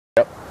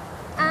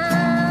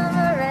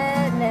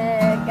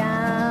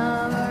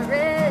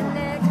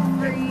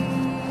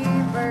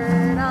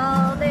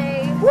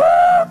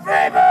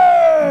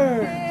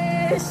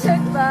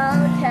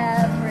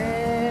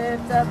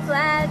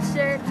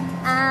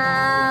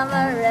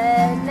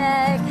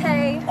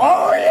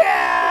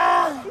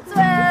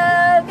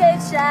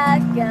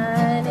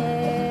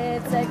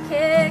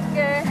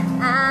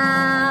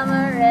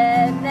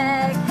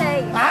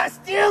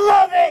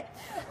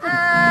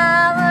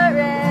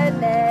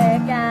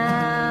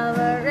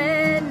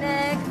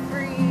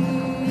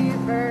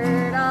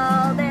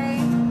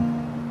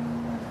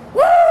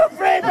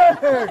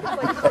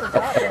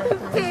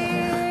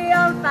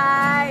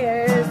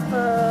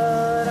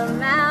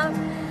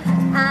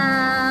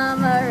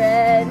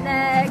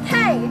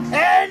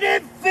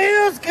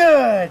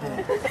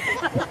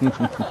Drinking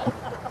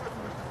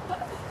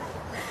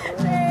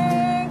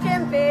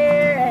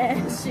beer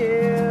and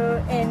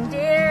shooting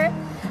deer.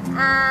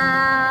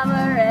 I'm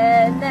a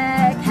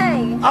redneck,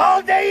 hey.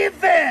 All day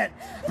event.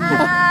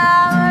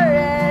 I'm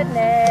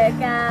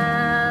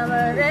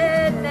a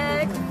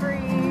redneck,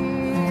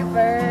 free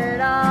bird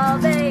all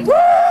day.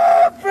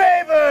 Woo,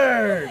 free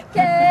bird.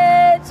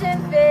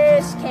 Catching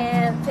fish,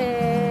 can't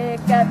pick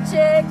up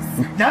chicks.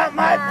 Not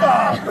my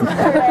fault. I'm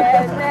a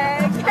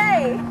redneck,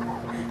 hey.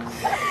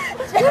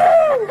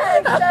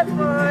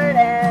 Surfboard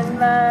and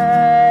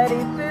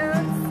muddy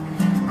boots.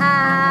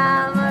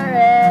 I'm a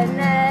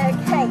redneck,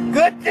 hey.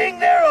 Good thing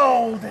they're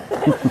old.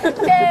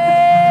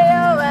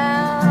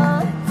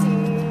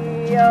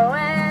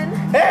 Kolton.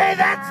 Hey,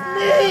 that's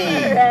me.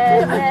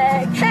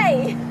 Redneck,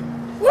 hey.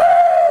 Woo!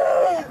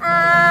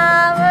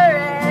 I'm a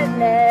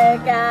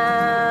redneck,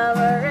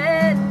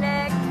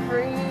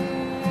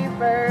 free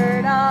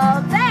bird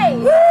all day.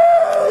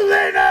 Woo,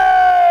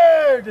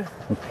 Leonard!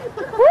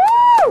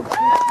 Woo!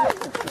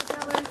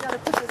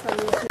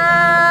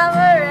 I'm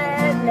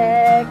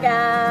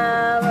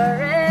a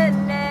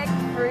redneck,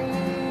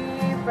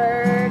 free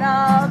bird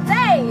all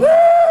day.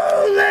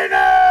 Woo,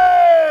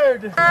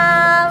 Leonard!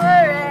 I'm a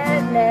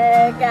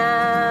redneck,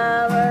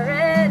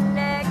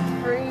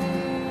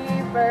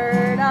 free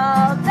bird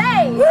all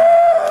day.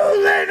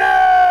 Woo,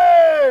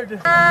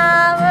 Leonard!